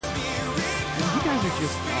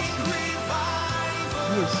just awesome.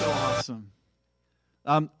 You are so awesome.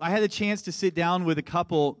 I had the chance to sit down with a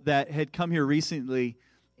couple that had come here recently,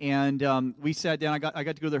 and we sat down. I got to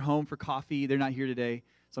go to their home for coffee. They're not here today,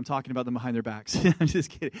 so I'm talking about them behind their backs. I'm just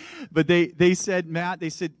kidding. But they said, Matt, they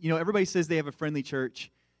said, everybody says they have a friendly church.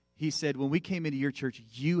 He said, when we came into your church,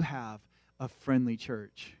 you have a friendly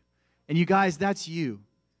church. And you guys, that's you.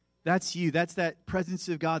 That's you. That's that presence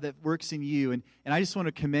of God that works in you. And I just want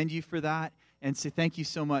to commend you for that and say thank you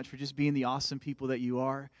so much for just being the awesome people that you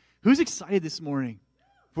are. Who's excited this morning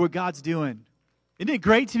for what God's doing? Isn't it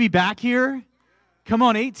great to be back here? Come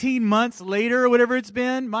on, 18 months later or whatever it's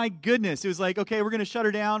been. My goodness. It was like, okay, we're going to shut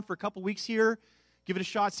her down for a couple weeks here. Give it a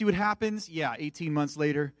shot, see what happens. Yeah, 18 months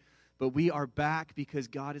later. But we are back because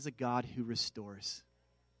God is a God who restores.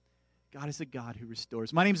 God is a God who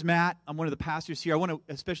restores. My name's Matt. I'm one of the pastors here. I want to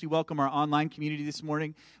especially welcome our online community this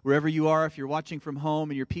morning. Wherever you are, if you're watching from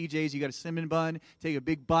home in your PJs, you got a cinnamon bun, take a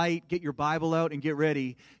big bite, get your Bible out, and get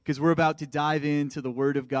ready because we're about to dive into the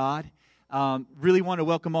Word of God. Really want to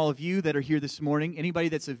welcome all of you that are here this morning. Anybody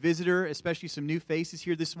that's a visitor, especially some new faces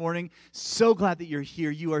here this morning, so glad that you're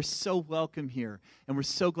here. You are so welcome here, and we're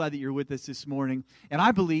so glad that you're with us this morning. And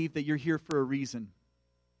I believe that you're here for a reason.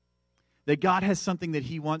 That God has something that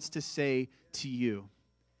He wants to say to you.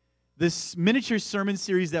 This miniature sermon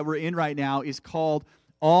series that we're in right now is called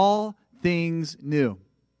All Things New.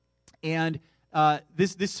 And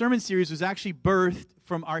this sermon series was actually birthed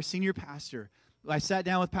from our senior pastor. I sat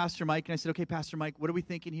down with Pastor Mike and I said, okay, Pastor Mike, what are we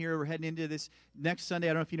thinking here? We're heading into this next Sunday.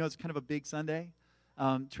 I don't know if you know, it's kind of a big Sunday,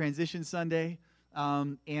 transition Sunday.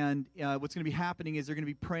 And what's going to be happening is they're going to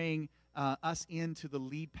be praying us into the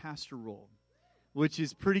lead pastor role, which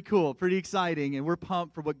is pretty cool, pretty exciting, and we're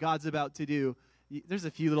pumped for what God's about to do. There's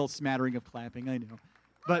a few little smattering of clapping, I know.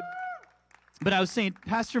 But I was saying,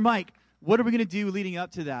 Pastor Mike, what are we going to do leading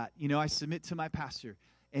up to that? I submit to my pastor,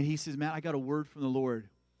 and he says, Matt, I got a word from the Lord,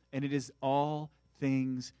 and it is all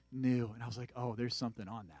things new. And I was like, oh, there's something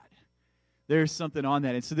on that. There's something on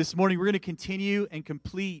that. And so this morning, we're going to continue and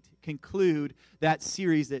conclude that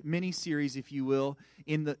series, that mini-series, if you will.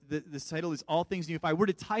 In the title is All Things New. If I were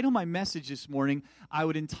to title my message this morning, I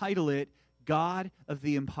would entitle it, God of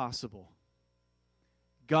the Impossible.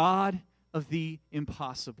 God of the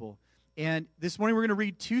Impossible. And this morning, we're going to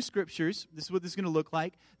read two scriptures. This is what this is going to look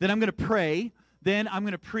like. Then I'm going to pray. Then I'm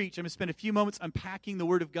going to preach. I'm going to spend a few moments unpacking the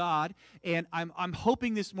Word of God. And I'm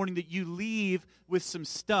hoping this morning that you leave with some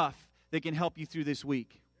stuff that can help you through this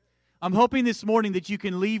week. I'm hoping this morning that you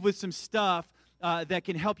can leave with some stuff that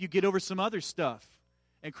can help you get over some other stuff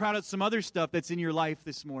and crowd out some other stuff that's in your life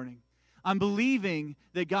this morning. I'm believing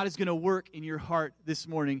that God is going to work in your heart this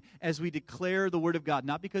morning as we declare the Word of God,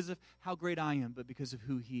 not because of how great I am, but because of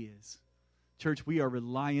who He is. Church, we are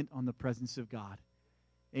reliant on the presence of God.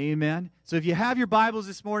 Amen. So if you have your Bibles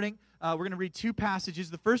this morning, we're going to read two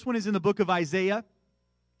passages. The first one is in the book of Isaiah,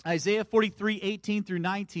 Isaiah 43, 18 through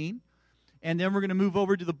 19. And then we're going to move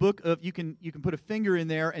over to the book of, you can put a finger in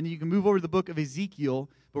there, and you can move over to the book of Ezekiel,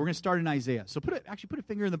 but we're going to start in Isaiah. So put a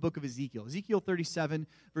finger in the book of Ezekiel. Ezekiel 37,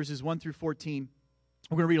 verses 1 through 14.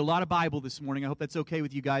 We're going to read a lot of Bible this morning. I hope that's okay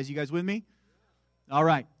with you guys. You guys with me? All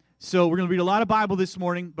right. So we're going to read a lot of Bible this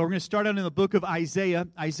morning, but we're going to start out in the book of Isaiah,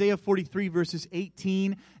 Isaiah 43, verses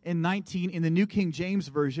 18 and 19 in the New King James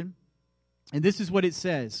Version. And this is what it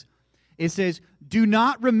says. It says, "Do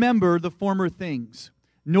not remember the former things,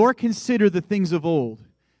 nor consider the things of old.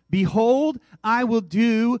 Behold, I will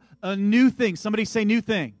do a new thing." Somebody say new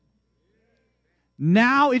thing.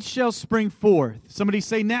 "Now it shall spring forth." Somebody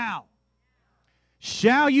say now.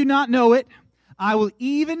 "Shall you not know it? I will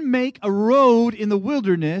even make a road in the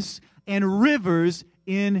wilderness and rivers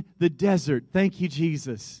in the desert." Thank you,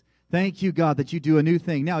 Jesus. Thank you, God, that you do a new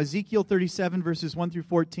thing. Now, Ezekiel 37, verses 1 through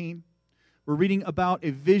 14. We're reading about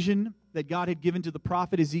a vision that God had given to the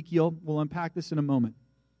prophet Ezekiel. We'll unpack this in a moment.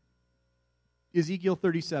 Ezekiel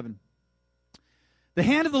 37. "The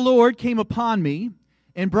hand of the Lord came upon me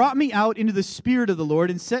and brought me out into the spirit of the Lord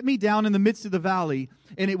and set me down in the midst of the valley,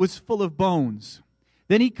 and it was full of bones.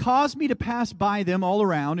 Then He caused me to pass by them all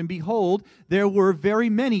around, and behold, there were very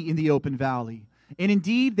many in the open valley. And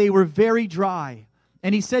indeed, they were very dry.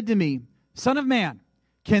 And He said to me, Son of man,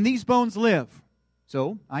 can these bones live?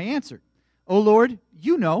 So I answered, O Lord,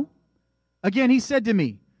 you know. Again He said to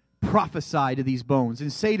me, Prophesy to these bones,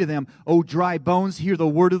 and say to them, O dry bones, hear the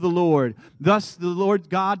word of the Lord. Thus the Lord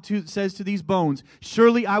God says to these bones,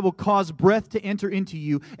 Surely I will cause breath to enter into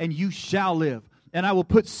you, and you shall live. And I will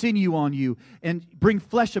put sinew on you, and bring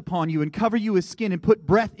flesh upon you, and cover you with skin, and put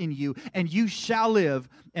breath in you, and you shall live.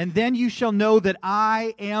 And then you shall know that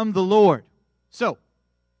I am the Lord." So,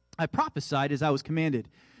 I prophesied as I was commanded.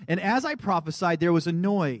 And as I prophesied, there was a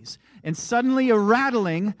noise, and suddenly a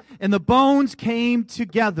rattling, and the bones came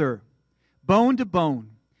together, bone to bone.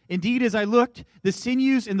 Indeed, as I looked, the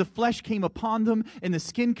sinews and the flesh came upon them, and the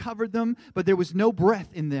skin covered them, but there was no breath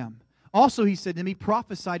in them. Also he said to me,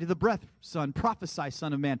 prophesy to the breath, son, prophesy,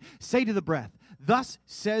 son of man. Say to the breath, thus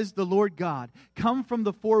says the Lord God, come from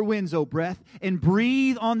the four winds, O breath, and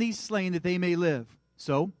breathe on these slain that they may live.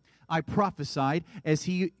 So I prophesied as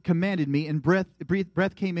he commanded me, and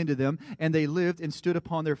breath came into them, and they lived and stood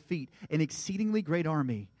upon their feet, an exceedingly great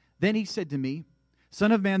army. Then he said to me,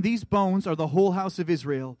 Son of man, these bones are the whole house of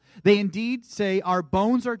Israel. They indeed say, our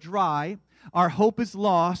bones are dry, our hope is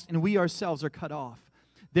lost, and we ourselves are cut off.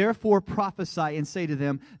 Therefore prophesy and say to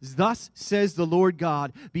them, thus says the Lord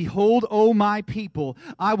God, behold, O my people,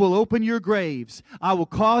 I will open your graves. I will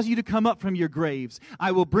cause you to come up from your graves.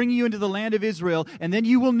 I will bring you into the land of Israel, and then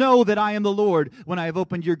you will know that I am the Lord when I have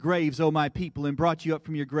opened your graves, O my people, and brought you up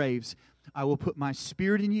from your graves. I will put my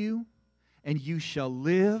spirit in you, and you shall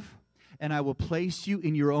live, and I will place you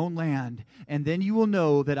in your own land. And then you will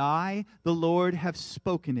know that I, the Lord, have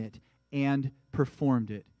spoken it and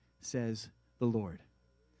performed it, says the Lord.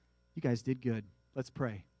 You guys did good. Let's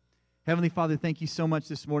pray. Heavenly Father, thank you so much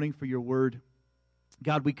this morning for your word.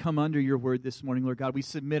 God, we come under your word this morning, Lord God. We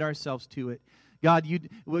submit ourselves to it. God,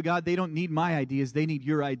 God, they don't need my ideas. They need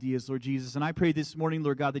your ideas, Lord Jesus. And I pray this morning,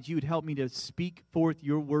 Lord God, that you would help me to speak forth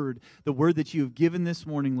your word, the word that you have given this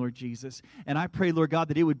morning, Lord Jesus. And I pray, Lord God,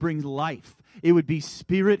 that it would bring life. It would be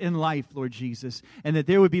spirit and life, Lord Jesus. And that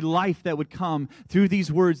there would be life that would come through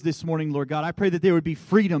these words this morning, Lord God. I pray that there would be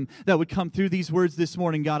freedom that would come through these words this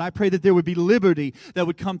morning, God. I pray that there would be liberty that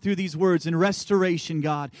would come through these words and restoration,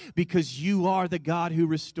 God, because you are the God who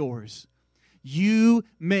restores. You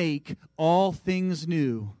make all things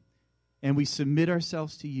new, and we submit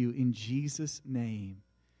ourselves to you in Jesus' name.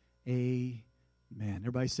 Amen.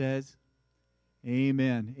 Everybody says,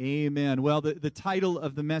 amen. Amen. Well, the title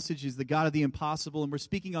of the message is The God of the Impossible, and we're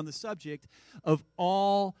speaking on the subject of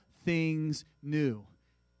all things new.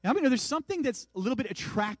 Now, I mean, there's something that's a little bit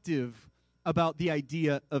attractive about the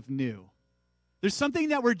idea of new. There's something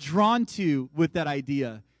that we're drawn to with that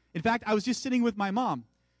idea. In fact, I was just sitting with my mom,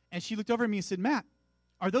 and she looked over at me and said, Matt,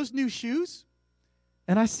 are those new shoes?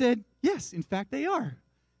 And I said, yes, in fact, they are.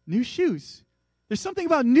 New shoes. There's something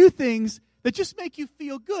about new things that just make you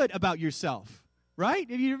feel good about yourself, right?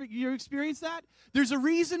 Have you ever experienced that? There's a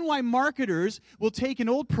reason why marketers will take an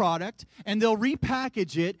old product and they'll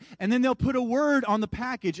repackage it, and then they'll put a word on the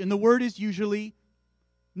package, and the word is usually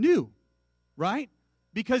new, right?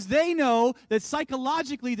 Because they know that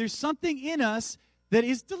psychologically there's something in us that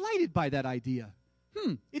is delighted by that idea.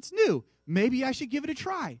 It's new. Maybe I should give it a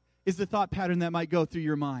try, is the thought pattern that might go through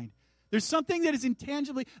your mind. There's something that is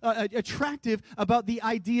intangibly attractive about the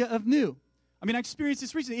idea of new. I mean, I experienced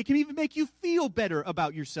this recently. It can even make you feel better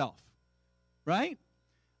about yourself, right?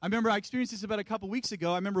 I remember I experienced this about a couple weeks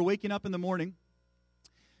ago. I remember waking up in the morning,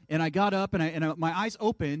 and I got up, and my eyes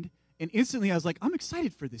opened, and instantly I was like, I'm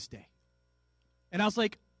excited for this day. And I was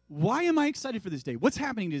like, why am I excited for this day? What's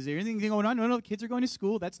happening? Is there anything going on? No, the kids are going to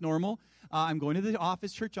school. That's normal. I'm going to the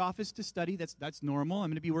office, church office to study. That's normal. I'm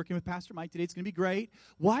going to be working with Pastor Mike today. It's going to be great.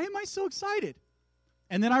 Why am I so excited?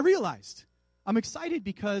 And then I realized I'm excited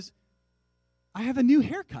because I have a new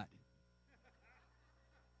haircut.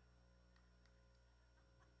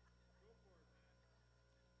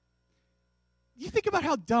 You think about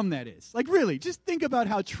how dumb that is. Like, really, just think about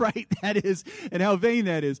how trite that is and how vain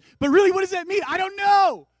that is. But really, what does that mean? I don't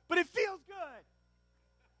know. But it feels good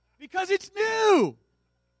because it's new.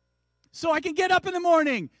 So I can get up in the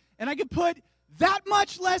morning and I can put that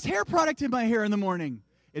much less hair product in my hair in the morning.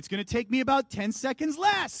 It's going to take me about 10 seconds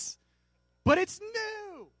less, but it's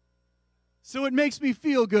new. So it makes me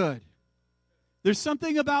feel good. There's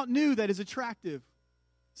something about new that is attractive,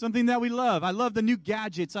 something that we love. I love the new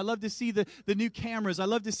gadgets. I love to see the new cameras. I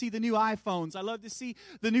love to see the new iPhones. I love to see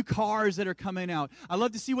the new cars that are coming out. I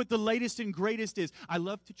love to see what the latest and greatest is. I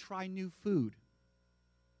love to try new food.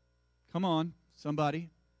 Come on, somebody.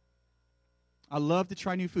 I love to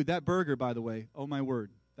try new food. That burger, by the way, oh my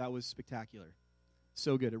word, that was spectacular.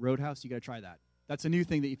 So good. At Roadhouse, you got to try that. That's a new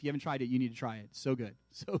thing that if you haven't tried it, you need to try it. So good.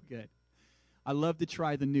 So good. I love to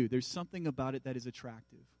try the new. There's something about it that is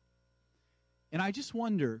attractive. And I just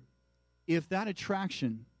wonder if that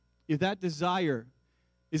attraction, if that desire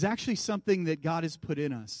is actually something that God has put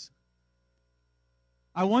in us.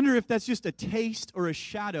 I wonder if that's just a taste or a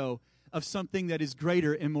shadow of something that is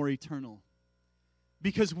greater and more eternal.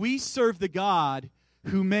 Because we serve the God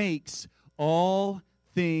who makes all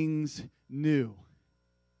things new.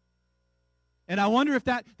 And I wonder if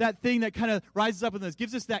that thing that kind of rises up in us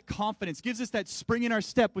gives us that confidence, gives us that spring in our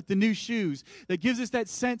step with the new shoes, that gives us that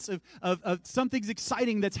sense of something's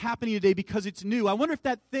exciting that's happening today because it's new. I wonder if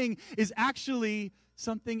that thing is actually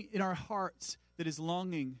something in our hearts that is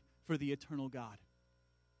longing for the eternal God,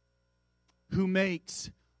 who makes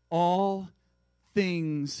all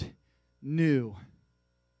things new.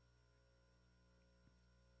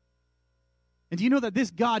 And do you know that this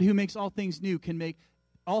God who makes all things new can make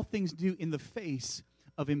all things new in the face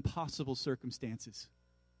of impossible circumstances?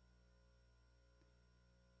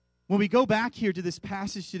 When we go back here to this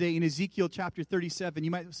passage today in Ezekiel chapter 37,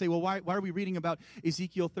 you might say, well, why are we reading about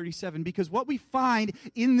Ezekiel 37? Because what we find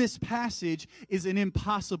in this passage is an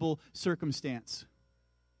impossible circumstance.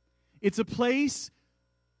 It's a place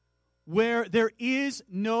where there is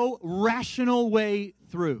no rational way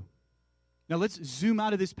through. Now let's zoom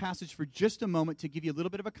out of this passage for just a moment to give you a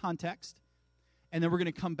little bit of a context, and then we're going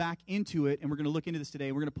to come back into it, and we're going to look into this today,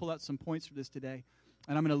 and we're going to pull out some points for this today,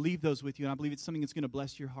 and I'm going to leave those with you, and I believe it's something that's going to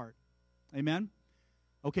bless your heart. Amen?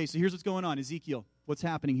 Okay, so here's what's going on. Ezekiel, what's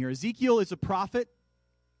happening here? Ezekiel is a prophet.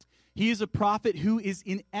 He is a prophet who is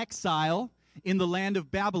in exile in the land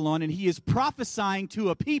of Babylon, and he is prophesying to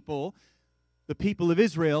a people, the people of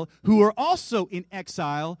Israel, who are also in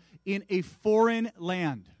exile in a foreign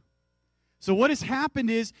land. So what has happened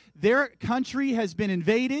is their country has been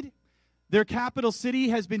invaded. Their capital city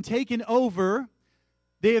has been taken over.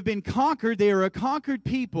 They have been conquered. They are a conquered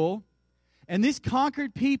people. And this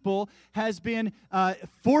conquered people has been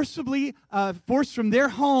forced from their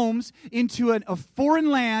homes into a foreign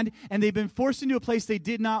land, and they've been forced into a place they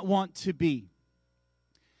did not want to be.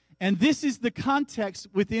 And this is the context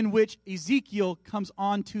within which Ezekiel comes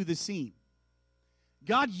onto the scene.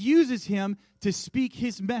 God uses him to speak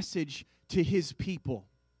his message to his people.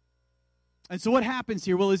 And so what happens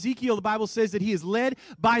here? Well, Ezekiel, the Bible says that he is led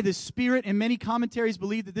by the Spirit, and many commentaries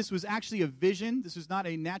believe that this was actually a vision. This was not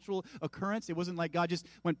a natural occurrence. It wasn't like God just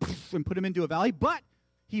went and put him into a valley, but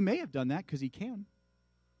he may have done that because he can.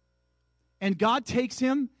 And God takes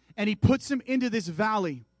him and he puts him into this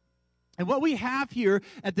valley. And what we have here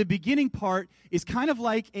at the beginning part is kind of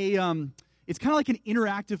like an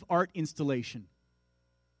interactive art installation.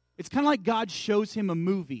 It's kind of like God shows him a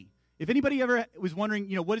movie. If anybody ever was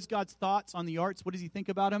wondering, what is God's thoughts on the arts? What does he think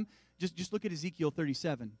about them? Just look at Ezekiel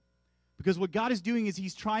 37. Because what God is doing is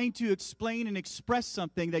he's trying to explain and express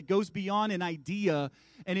something that goes beyond an idea,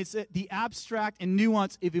 and it's the abstract and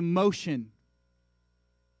nuance of emotion.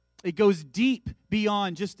 It goes deep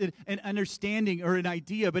beyond just an understanding or an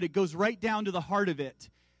idea, but it goes right down to the heart of it.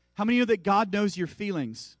 How many know that God knows your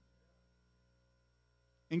feelings?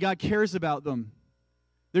 And God cares about them.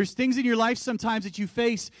 There's things in your life sometimes that you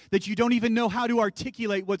face that you don't even know how to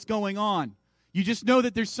articulate what's going on. You just know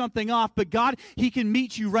that there's something off, but God, he can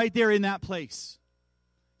meet you right there in that place.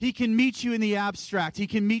 He can meet you in the abstract. He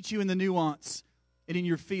can meet you in the nuance and in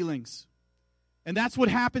your feelings. And that's what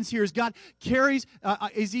happens here is God carries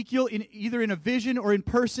Ezekiel either in a vision or in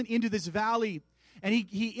person into this valley. And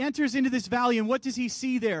he enters into this valley, and what does he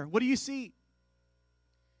see there? What do you see?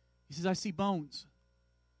 He says, I see bones.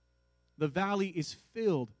 The valley is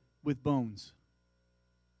filled with bones.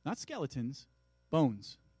 Not skeletons,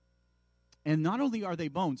 bones. And not only are they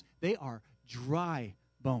bones, they are dry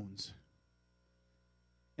bones.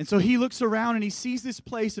 And so he looks around and he sees this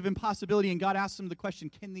place of impossibility, and God asks him the question,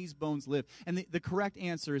 can these bones live? And the correct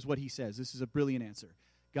answer is what he says. This is a brilliant answer.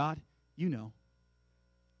 God, you know.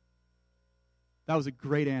 That was a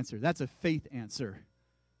great answer. That's a faith answer.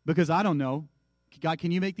 Because I don't know. God,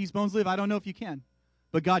 can you make these bones live? I don't know if you can.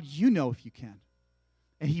 But God, you know if you can.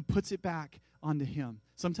 And he puts it back onto him.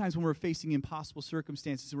 Sometimes when we're facing impossible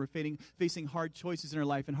circumstances and we're facing hard choices in our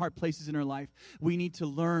life and hard places in our life, we need to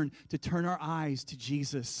learn to turn our eyes to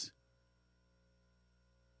Jesus.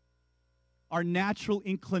 Our natural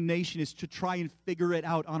inclination is to try and figure it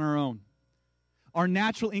out on our own. Our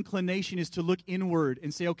natural inclination is to look inward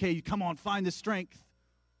and say, okay, come on, find the strength.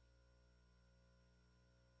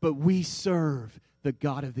 But we serve the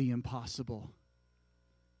God of the impossible.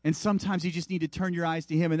 And sometimes you just need to turn your eyes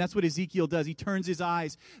to him. And that's what Ezekiel does. He turns his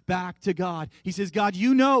eyes back to God. He says, God,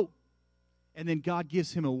 you know. And then God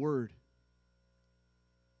gives him a word.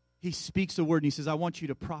 He speaks a word and he says, I want you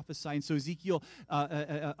to prophesy. And so Ezekiel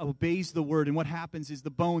obeys the word. And what happens is the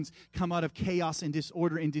bones come out of chaos and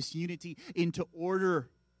disorder and disunity into order.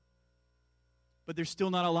 But they're still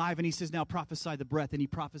not alive. And he says, now prophesy the breath. And he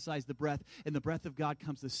prophesies the breath. And the breath of God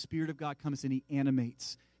comes, the Spirit of God comes, and he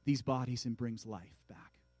animates these bodies and brings life back.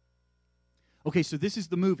 Okay, so this is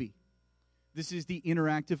the movie. This is the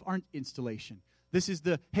interactive art installation. This is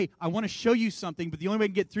the, hey, I want to show you something, but the only way I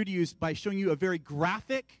can get through to you is by showing you a very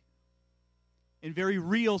graphic and very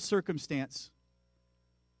real circumstance.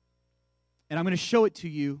 And I'm going to show it to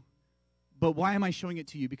you. But why am I showing it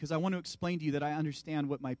to you? Because I want to explain to you that I understand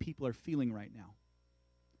what my people are feeling right now.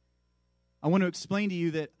 I want to explain to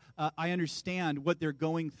you that I understand what they're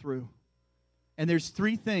going through. And there's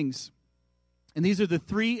three things. And these are the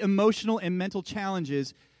three emotional and mental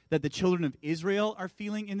challenges that the children of Israel are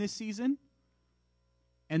feeling in this season.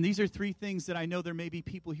 And these are three things that I know there may be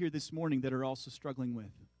people here this morning that are also struggling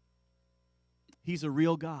with. He's a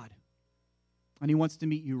real God. And He wants to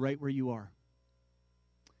meet you right where you are.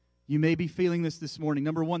 You may be feeling this morning.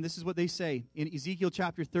 Number one, this is what they say in Ezekiel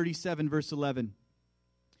chapter 37, verse 11.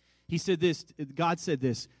 He said this, God said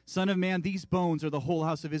this, Son of man, these bones are the whole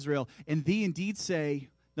house of Israel. And thee indeed say,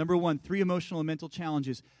 number one, three emotional and mental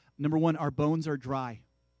challenges. Number one, our bones are dry.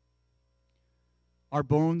 Our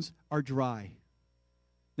bones are dry.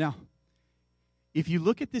 Now, if you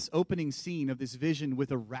look at this opening scene of this vision with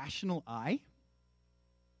a rational eye,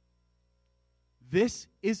 this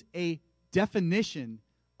is a definition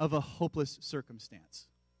of a hopeless circumstance.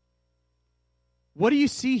 What do you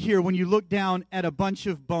see here when you look down at a bunch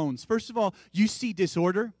of bones? First of all, you see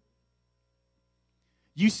disorder.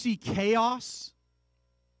 You see chaos.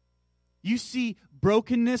 You see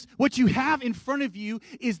brokenness. What you have in front of you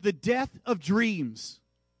is the death of dreams.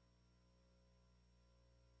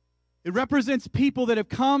 It represents people that have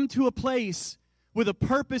come to a place with a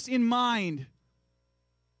purpose in mind,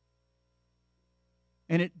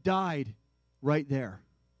 and it died right there.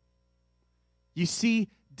 You see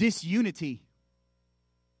disunity.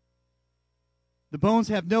 The bones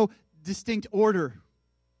have no distinct order,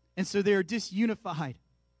 and so they are disunified.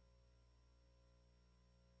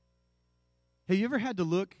 Have you ever had to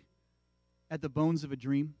look at the bones of a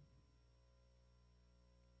dream?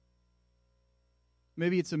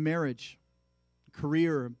 Maybe it's a marriage, a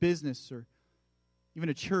career, a business, or even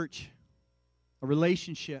a church, a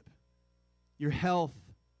relationship, your health,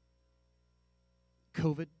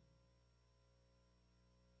 COVID.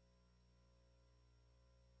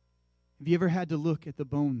 Have you ever had to look at the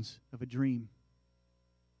bones of a dream?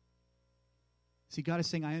 See, God is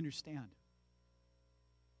saying, I understand.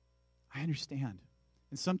 I understand.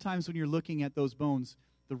 And sometimes when you're looking at those bones,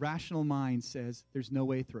 the rational mind says, there's no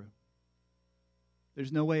way through.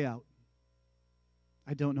 There's no way out.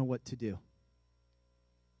 I don't know what to do.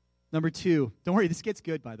 Number two, don't worry, this gets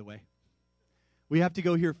good, by the way. We have to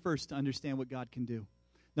go here first to understand what God can do.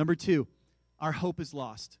 Number two, our hope is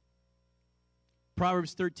lost.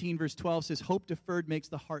 Proverbs 13, verse 12 says, hope deferred makes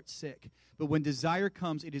the heart sick, but when desire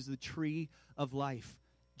comes, it is the tree of life.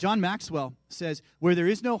 John Maxwell says, where there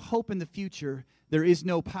is no hope in the future, there is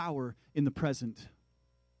no power in the present.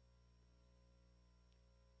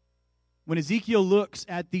 When Ezekiel looks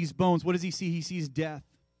at these bones, what does he see? He sees death.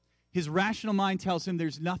 His rational mind tells him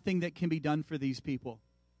there's nothing that can be done for these people.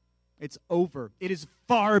 It's over. It is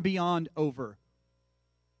far beyond over.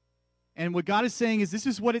 And what God is saying is, this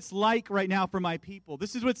is what it's like right now for my people.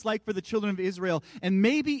 This is what it's like for the children of Israel. And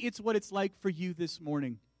maybe it's what it's like for you this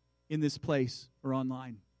morning in this place or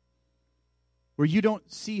online, where you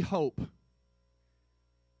don't see hope.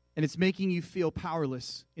 And it's making you feel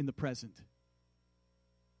powerless in the present.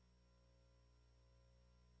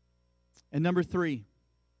 And number three,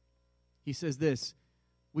 he says this,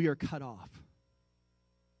 we are cut off.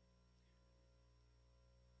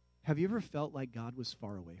 Have you ever felt like God was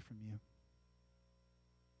far away from you?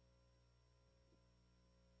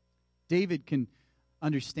 David can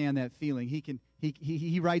understand that feeling.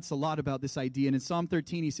 He writes a lot about this idea. And in Psalm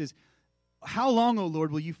 13, he says, how long, O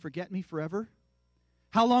Lord, will you forget me forever?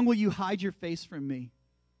 How long will you hide your face from me?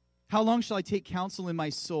 How long shall I take counsel in my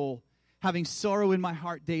soul, having sorrow in my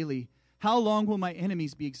heart daily? How long will my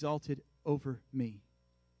enemies be exalted over me?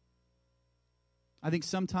 I think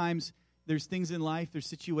sometimes there's things in life, there's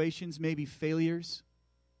situations, maybe failures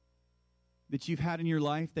that you've had in your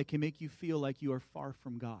life that can make you feel like you are far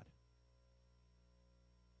from God.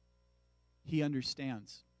 He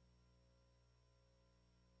understands.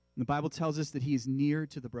 And the Bible tells us that He is near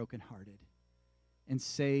to the brokenhearted and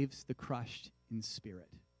saves the crushed in spirit.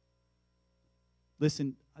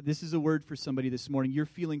 Listen, this is a word for somebody this morning. You're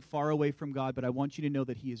feeling far away from God, but I want you to know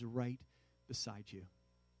that He is right beside you.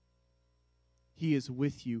 He is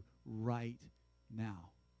with you right now.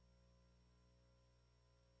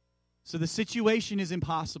 So the situation is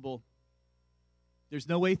impossible. There's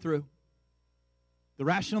no way through. The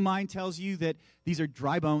rational mind tells you that these are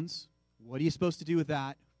dry bones. What are you supposed to do with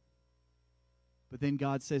that? But then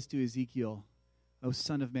God says to Ezekiel, "O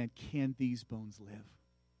Son of man, can these bones live?"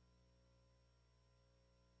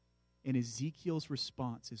 And Ezekiel's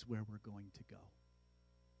response is where we're going to go.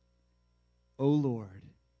 "O Lord,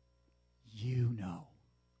 you know.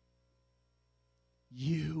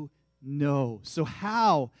 You know. So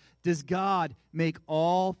how does God make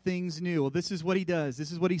all things new? Well, this is what he does.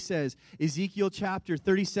 This is what he says. Ezekiel chapter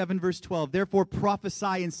 37, verse 12. Therefore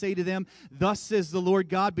prophesy and say to them, thus says the Lord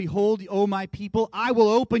God, behold, O my people, I will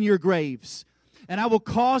open your graves, and I will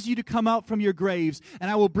cause you to come out from your graves, and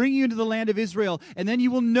I will bring you into the land of Israel, and then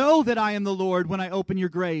you will know that I am the Lord when I open your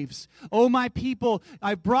graves. O my people,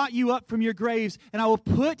 I brought you up from your graves, and I will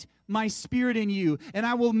put my spirit in you, and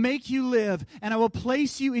I will make you live, and I will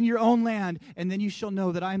place you in your own land, and then you shall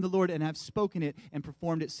know that I am the Lord, and have spoken it and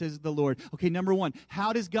performed it, says the Lord. Okay, number one,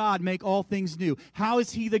 how does God make all things new? How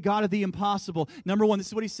is he the God of the impossible? Number one, this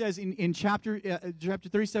is what he says in chapter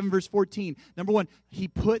 37, verse 14. Number one, he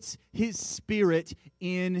puts his spirit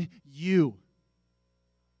in you.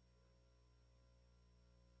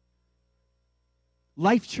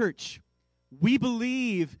 Life Church, we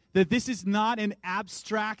believe that this is not an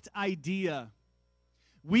abstract idea.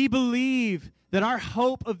 We believe that our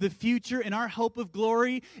hope of the future and our hope of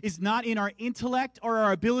glory is not in our intellect or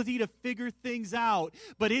our ability to figure things out,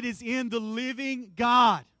 but it is in the living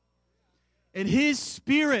God. And his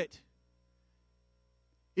Spirit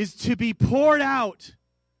is to be poured out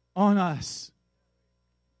on us.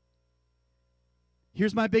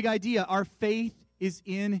 Here's my big idea. Our faith is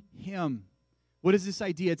in him. What is this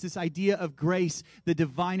idea? It's this idea of grace, the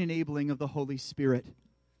divine enabling of the Holy Spirit.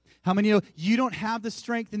 How many know you don't have the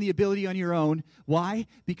strength and the ability on your own? Why?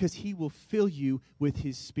 Because he will fill you with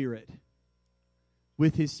his Spirit.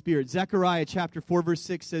 With his Spirit. Zechariah chapter 4, verse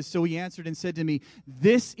 6 says, so he answered and said to me,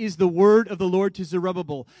 this is the word of the Lord to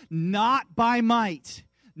Zerubbabel, not by might,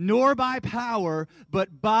 nor by power,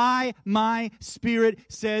 but by my Spirit,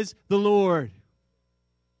 says the Lord.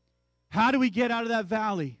 How do we get out of that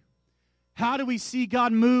valley? How do we see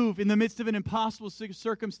God move in the midst of an impossible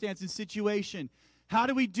circumstance and situation? How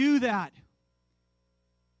do we do that?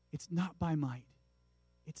 It's not by might.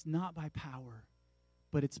 It's not by power,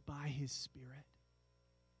 but it's by his Spirit.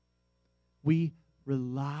 We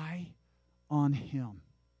rely on him.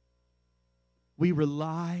 We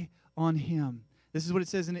rely on him. This is what it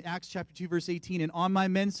says in Acts chapter 2, verse 18. And on my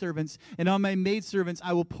men servants and on my maid servants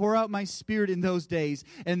I will pour out my Spirit in those days,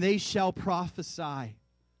 and they shall prophesy.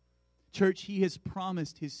 Church, he has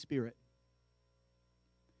promised his Spirit.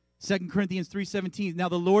 2 Corinthians 3:17. Now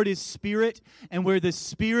the Lord is Spirit, and where the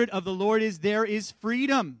Spirit of the Lord is, there is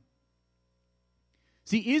freedom.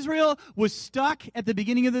 See, Israel was stuck at the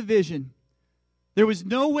beginning of the vision. There was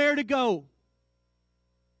nowhere to go.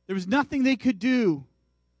 There was nothing they could do.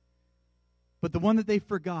 But the one that they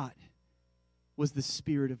forgot was the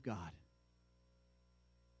Spirit of God.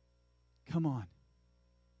 Come on.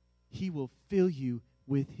 He will fill you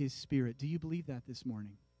with his Spirit. Do you believe that this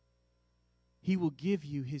morning? He will give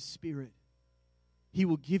you his Spirit. He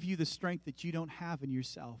will give you the strength that you don't have in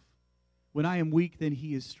yourself. When I am weak, then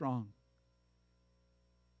he is strong.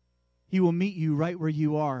 He will meet you right where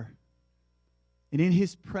you are. And in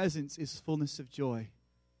his presence is fullness of joy.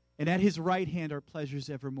 And at his right hand are pleasures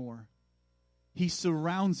evermore. He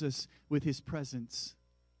surrounds us with his presence.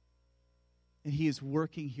 And he is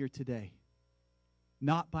working here today.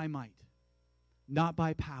 Not by might, not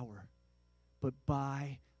by power, but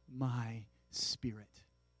by my Spirit.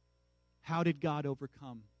 How did God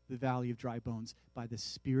overcome the valley of dry bones? By the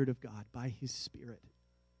Spirit of God, by his Spirit.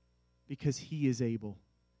 Because he is able.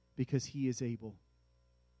 Because he is able.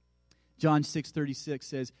 John 6:36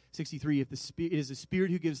 says, 63, it is the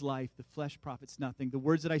Spirit who gives life, the flesh profits nothing. The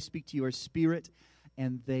words that I speak to you are spirit,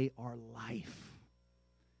 and they are life.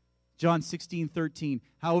 John 16:13,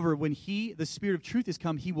 however, when he, the Spirit of truth, is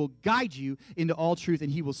come, he will guide you into all truth,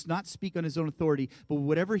 and he will not speak on his own authority, but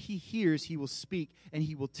whatever he hears, he will speak, and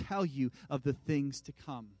he will tell you of the things to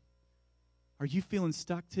come. Are you feeling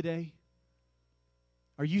stuck today?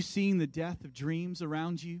 Are you seeing the death of dreams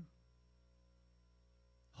around you?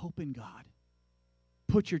 Hope in God.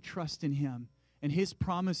 Put your trust in him. And his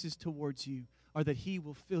promises towards you are that he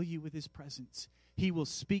will fill you with his presence. He will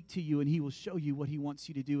speak to you and he will show you what he wants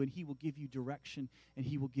you to do, and he will give you direction and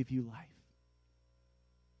he will give you life.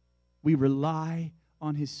 We rely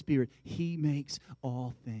on his Spirit. He makes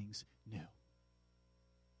all things new.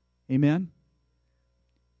 Amen?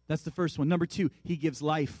 That's the first one. Number two, he gives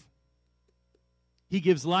life. He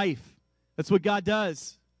gives life. That's what God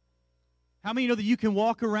does. How many know that you can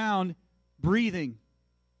walk around breathing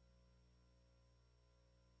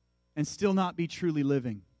and still not be truly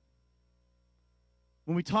living?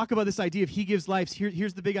 When we talk about this idea of he gives life,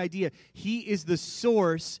 here's the big idea. He is the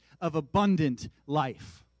source of abundant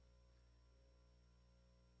life.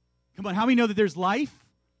 Come on, how many know that there's life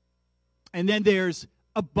and then there's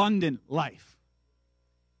abundant life?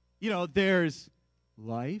 There's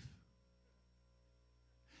life,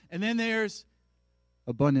 and then there's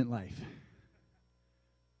abundant life.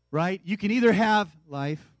 Right? You can either have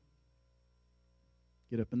life,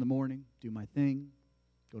 get up in the morning, do my thing,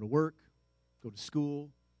 go to work, go to school,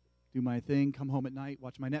 do my thing, come home at night,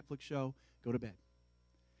 watch my Netflix show, go to bed.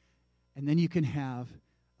 And then you can have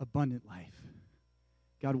abundant life.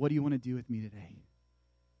 God, what do you want to do with me today?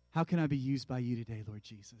 How can I be used by you today, Lord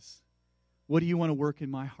Jesus? What do you want to work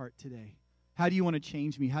in my heart today? How do you want to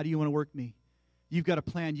change me? How do you want to work me? You've got a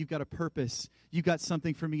plan. You've got a purpose. You've got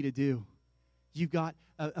something for me to do. You've got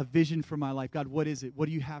a vision for my life. God, what is it? What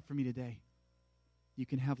do you have for me today? You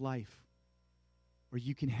can have life, or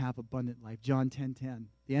you can have abundant life. John 10:10.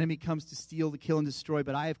 The enemy comes to steal, to kill, and destroy,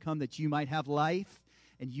 but I have come that you might have life,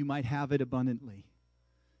 and you might have it abundantly.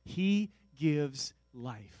 He gives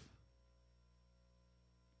life.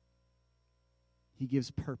 He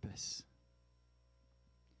gives purpose.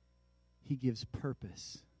 He gives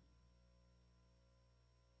purpose.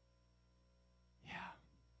 Yeah.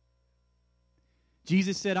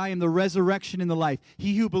 Jesus said, I am the resurrection and the life.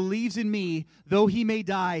 He who believes in me, though he may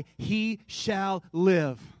die, he shall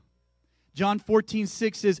live. John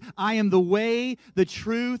 14:6 says, I am the way, the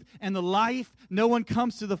truth, and the life. No one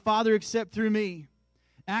comes to the Father except through me.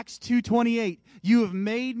 Acts 2:28, you have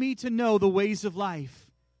made me to know the ways of life.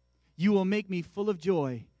 You will make me full of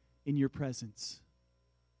joy in your presence.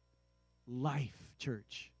 Life,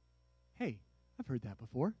 church. Hey, I've heard that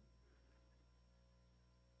before.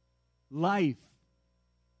 Life.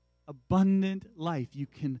 Abundant life. You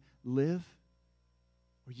can live,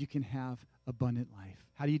 or you can have abundant life.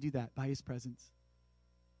 How do you do that? By His presence.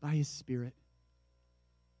 By His Spirit.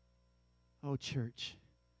 Oh, church.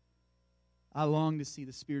 I long to see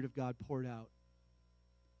the Spirit of God poured out.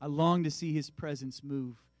 I long to see His presence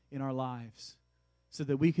move in our lives so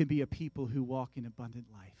that we can be a people who walk in abundant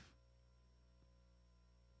life.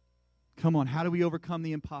 Come on, how do we overcome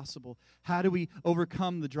the impossible? How do we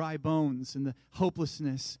overcome the dry bones and the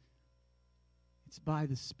hopelessness? It's by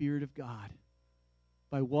the Spirit of God,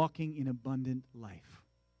 by walking in abundant life.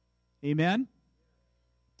 Amen?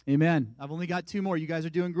 Amen. I've only got 2 more. You guys are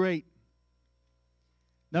doing great.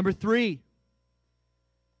 Number 3.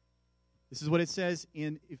 This is what it says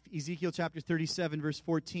in Ezekiel chapter 37, verse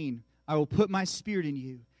 14. I will put my Spirit in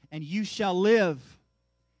you, and you shall live,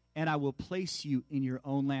 and I will place you in your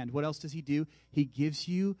own land. What else does He do? He gives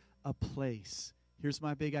you a place. Here's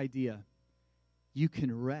my big idea. You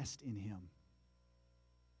can rest in Him.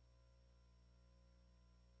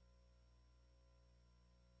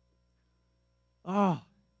 Oh, I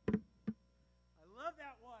love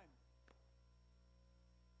that one.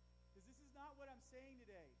 Because this is not what I'm saying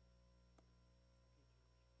today. So we're going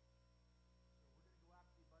to go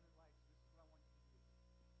after the abundant life. So this is what I want you to do.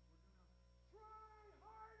 We're going to try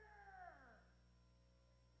harder. Right?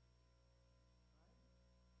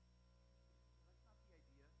 That's not the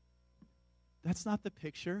idea. That's not the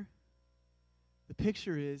picture. The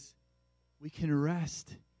picture is we can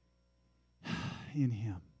rest in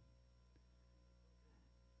Him.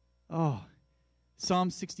 Oh, Psalm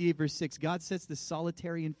 68, verse 6. God sets the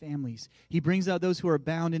solitary in families. He brings out those who are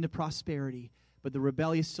bound into prosperity, but the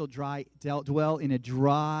rebellious still dwell in a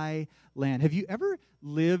dry land. Have you ever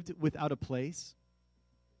lived without a place?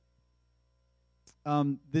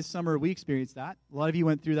 This summer we experienced that. A lot of you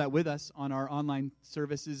went through that with us on our online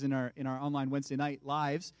services in our online Wednesday night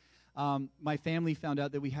lives. My family found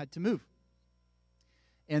out that we had to move.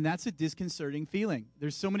 And that's a disconcerting feeling.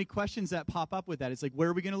 There's so many questions that pop up with that. It's like, where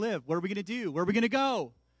are we going to live? What are we going to do? Where are we going to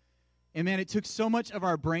go? And man, it took so much of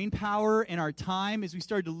our brain power and our time as we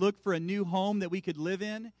started to look for a new home that we could live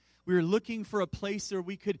in. We were looking for a place where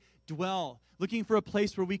we could dwell, looking for a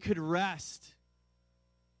place where we could rest.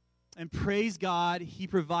 And praise God, He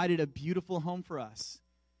provided a beautiful home for us.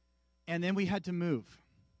 And then we had to move.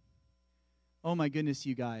 Oh my goodness,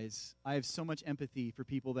 you guys. I have so much empathy for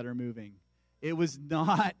people that are moving. It was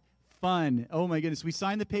not fun. Oh, my goodness. We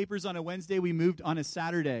signed the papers on a Wednesday. We moved on a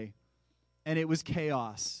Saturday, and it was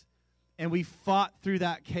chaos. And we fought through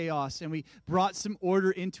that chaos, and we brought some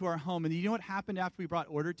order into our home. And you know what happened after we brought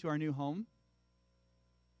order to our new home?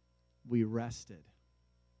 We rested,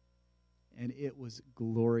 and it was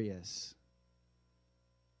glorious.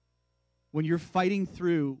 When you're fighting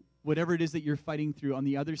through whatever it is that you're fighting through, on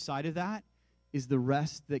the other side of that is the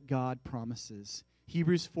rest that God promises.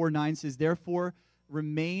 Hebrews 4:9 says, there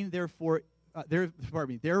remains therefore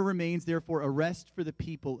a rest for the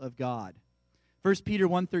people of God. 1 Peter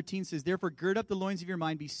 1:13 says, therefore gird up the loins of your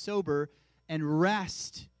mind, be sober, and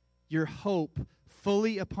rest your hope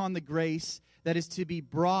fully upon the grace that is to be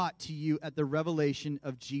brought to you at the revelation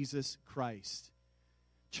of Jesus Christ.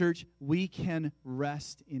 Church, we can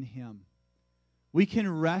rest in Him. We can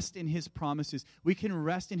rest in His promises. We can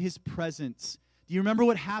rest in His presence. Do you remember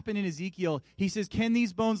what happened in Ezekiel? He says, can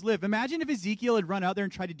these bones live? Imagine if Ezekiel had run out there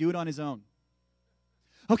and tried to do it on his own.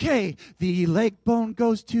 Okay, the leg bone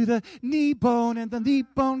goes to the knee bone, and the knee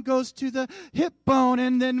bone goes to the hip bone,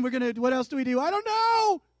 and then what else do we do? I don't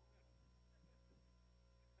know.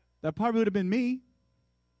 That probably would have been me.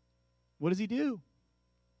 What does he do?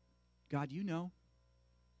 God, you know.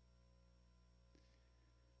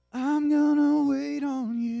 I'm gonna wait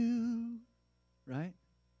on you, right?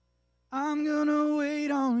 I'm gonna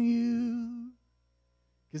wait on you,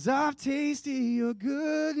 'cause I've tasted your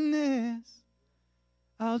goodness.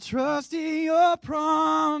 I'll trust in your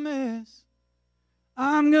promise.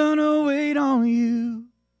 I'm gonna wait on you.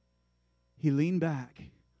 He leaned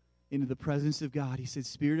back into the presence of God. He said,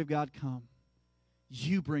 Spirit of God, come.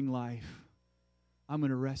 You bring life. I'm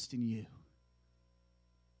gonna rest in you.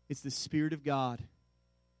 It's the Spirit of God.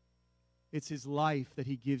 It's His life that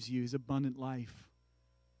He gives you, His abundant life.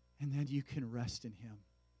 And then you can rest in Him.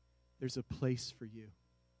 There's a place for you.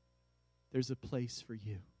 There's a place for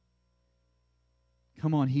you.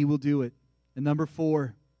 Come on, He will do it. And number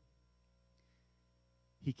 4,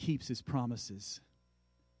 He keeps His promises.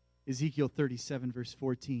 Ezekiel 37, verse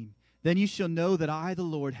 14. Then you shall know that I, the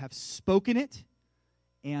Lord, have spoken it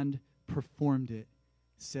and performed it,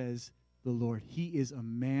 says the Lord. He is a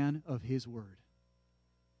man of His word.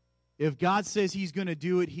 If God says He's going to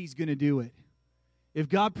do it, He's going to do it. If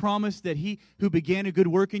God promised that He who began a good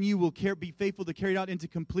work in you will be faithful to carry it out into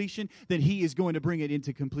completion, then He is going to bring it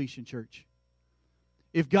into completion, church.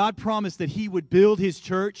 If God promised that He would build His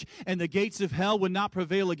church and the gates of hell would not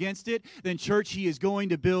prevail against it, then church, He is going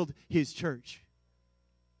to build His church.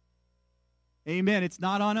 Amen. It's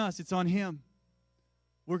not on us, it's on Him.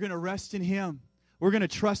 We're going to rest in Him. We're going to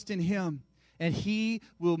trust in Him. And He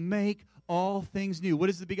will make all things new. What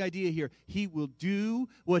is the big idea here? He will do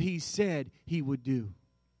what He said He would do.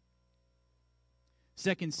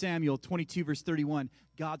 2 Samuel 22, verse 31,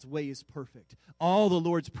 God's way is perfect. All the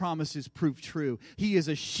Lord's promises prove true. He is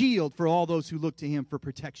a shield for all those who look to Him for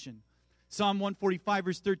protection. Psalm 145,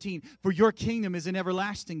 verse 13, for your kingdom is an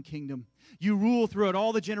everlasting kingdom. You rule throughout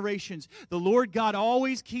all the generations. The Lord God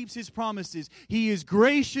always keeps His promises. He is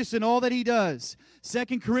gracious in all that He does.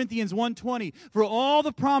 2 Corinthians 1:20, for all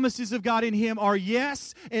the promises of God in Him are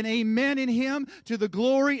yes and amen in Him to the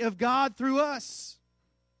glory of God through us.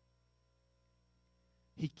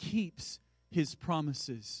 He keeps His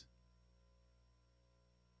promises.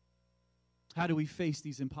 How do we face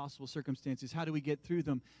these impossible circumstances? How do we get through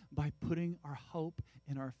them? By putting our hope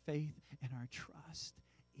and our faith and our trust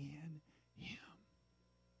in Him.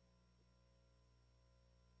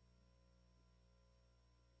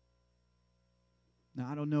 Now,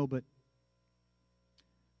 I don't know, but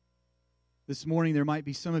this morning there might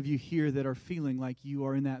be some of you here that are feeling like you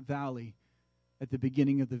are in that valley at the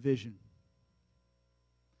beginning of the vision.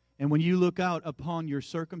 And when you look out upon your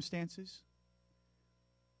circumstances,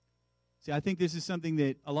 see, I think this is something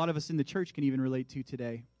that a lot of us in the church can even relate to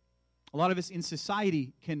today. A lot of us in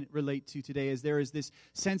society can relate to today, as there is this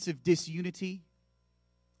sense of disunity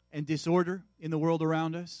and disorder in the world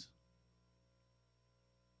around us.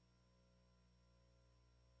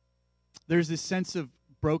 There's this sense of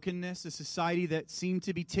brokenness. A society that seemed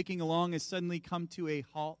to be ticking along has suddenly come to a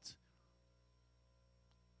halt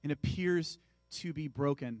and appears to be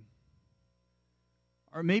broken.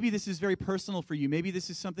 Or maybe this is very personal for you. Maybe this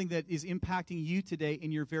is something that is impacting you today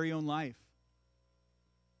in your very own life.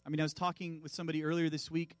 I mean, I was talking with somebody earlier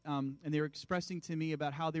this week, and they were expressing to me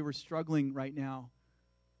about how they were struggling right now.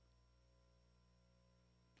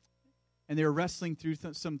 And they were wrestling through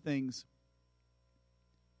some things.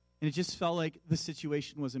 And it just felt like the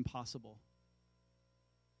situation was impossible.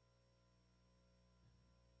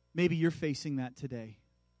 Maybe you're facing that today.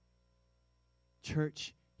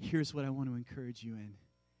 Church, here's what I want to encourage you in.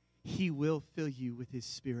 He will fill you with His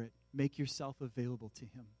Spirit. Make yourself available to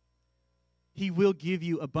Him. He will give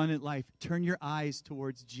you abundant life. Turn your eyes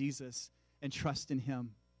towards Jesus and trust in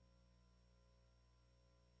Him.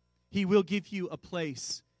 He will give you a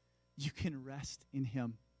place you can rest in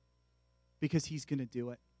Him because He's going to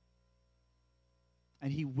do it.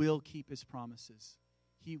 And He will keep His promises.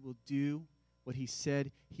 He will do what He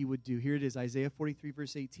said He would do. Here it is, Isaiah 43,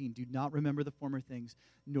 verse 18. Do not remember the former things,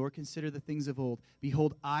 nor consider the things of old.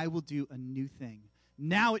 Behold, I will do a new thing.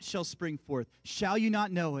 Now it shall spring forth. Shall you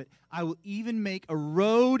not know it? I will even make a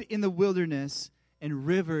road in the wilderness and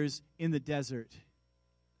rivers in the desert.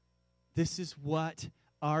 This is what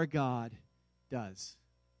our God does.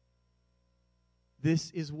 This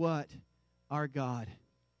is what our God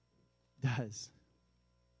does.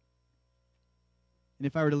 And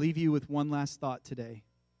if I were to leave you with one last thought today,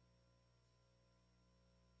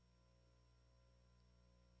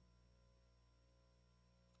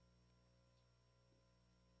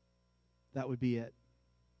 that would be it.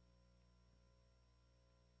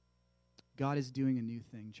 God is doing a new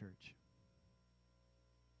thing, church.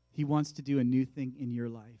 He wants to do a new thing in your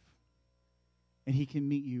life. And He can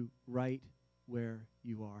meet you right where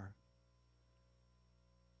you are.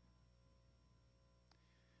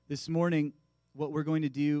 This morning, what we're going to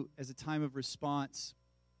do as a time of response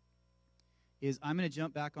is I'm going to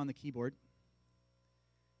jump back on the keyboard,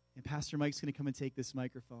 and Pastor Mike's going to come and take this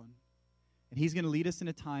microphone, and he's going to lead us in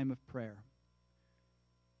a time of prayer.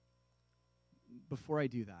 Before I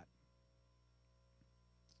do that,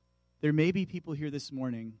 there may be people here this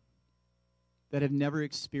morning that have never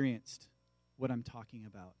experienced what I'm talking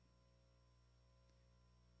about.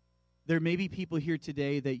 There may be people here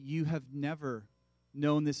today that you have never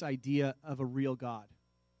known this idea of a real God.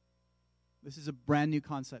 This is a brand new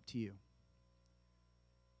concept to you.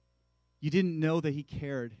 You didn't know that He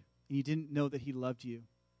cared, and you didn't know that He loved you,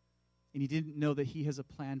 and you didn't know that He has a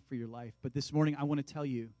plan for your life. But this morning, I want to tell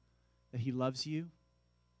you that He loves you,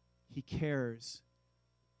 He cares,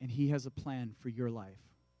 and He has a plan for your life.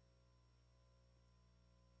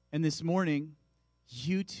 And this morning,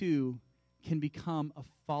 you too can become a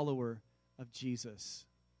follower of Jesus.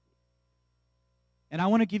 And I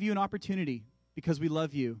want to give you an opportunity because we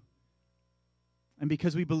love you and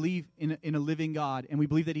because we believe in a living God, and we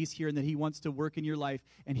believe that He's here and that He wants to work in your life,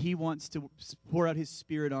 and He wants to pour out His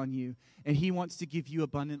Spirit on you, and He wants to give you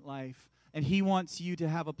abundant life, and He wants you to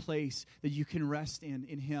have a place that you can rest in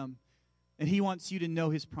Him, and He wants you to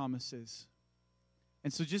know His promises.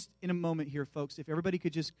 And so just in a moment here, folks, if everybody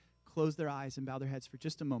could just close their eyes and bow their heads for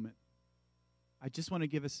just a moment. I just want to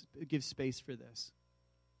give space for this.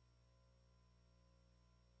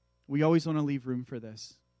 We always want to leave room for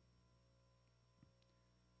this.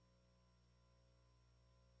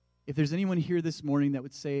 If there's anyone here this morning that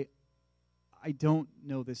would say, I don't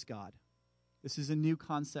know this God. This is a new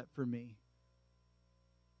concept for me.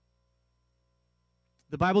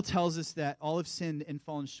 The Bible tells us that all have sinned and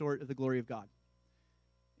fallen short of the glory of God.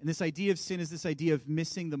 And this idea of sin is this idea of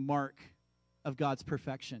missing the mark of God's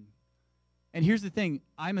perfection. And here's the thing,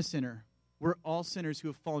 I'm a sinner. We're all sinners who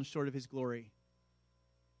have fallen short of His glory.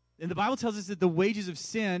 And the Bible tells us that the wages of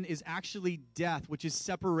sin is actually death, which is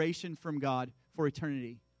separation from God for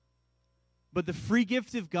eternity. But the free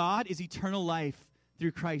gift of God is eternal life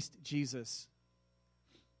through Christ Jesus.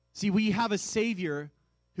 See, we have a Savior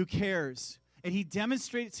who cares, and He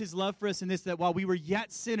demonstrates His love for us in this, that while we were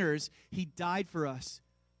yet sinners, He died for us.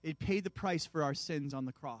 It paid the price for our sins on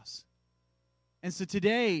the cross. And so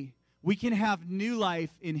today, we can have new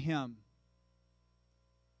life in Him.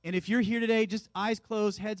 And if you're here today, just eyes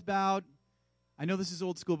closed, heads bowed. I know this is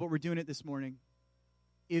old school, but we're doing it this morning.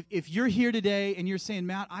 If you're here today and you're saying,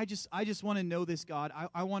 Matt, I just want to know this God.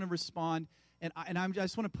 I want to respond, and I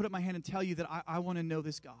just want to put up my hand and tell you that I want to know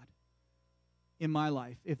this God in my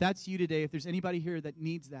life. If that's you today, if there's anybody here that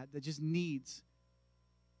needs that just needs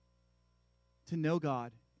to know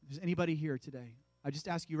God, if there's anybody here today, I just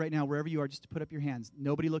ask you right now, wherever you are, just to put up your hands.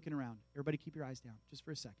 Nobody looking around. Everybody keep your eyes down just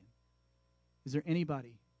for a second. Is there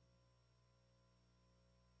anybody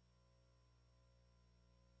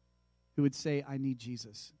who would say, I need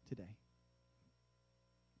Jesus today?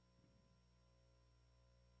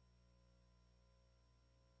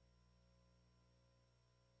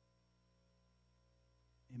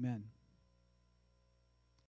 Amen.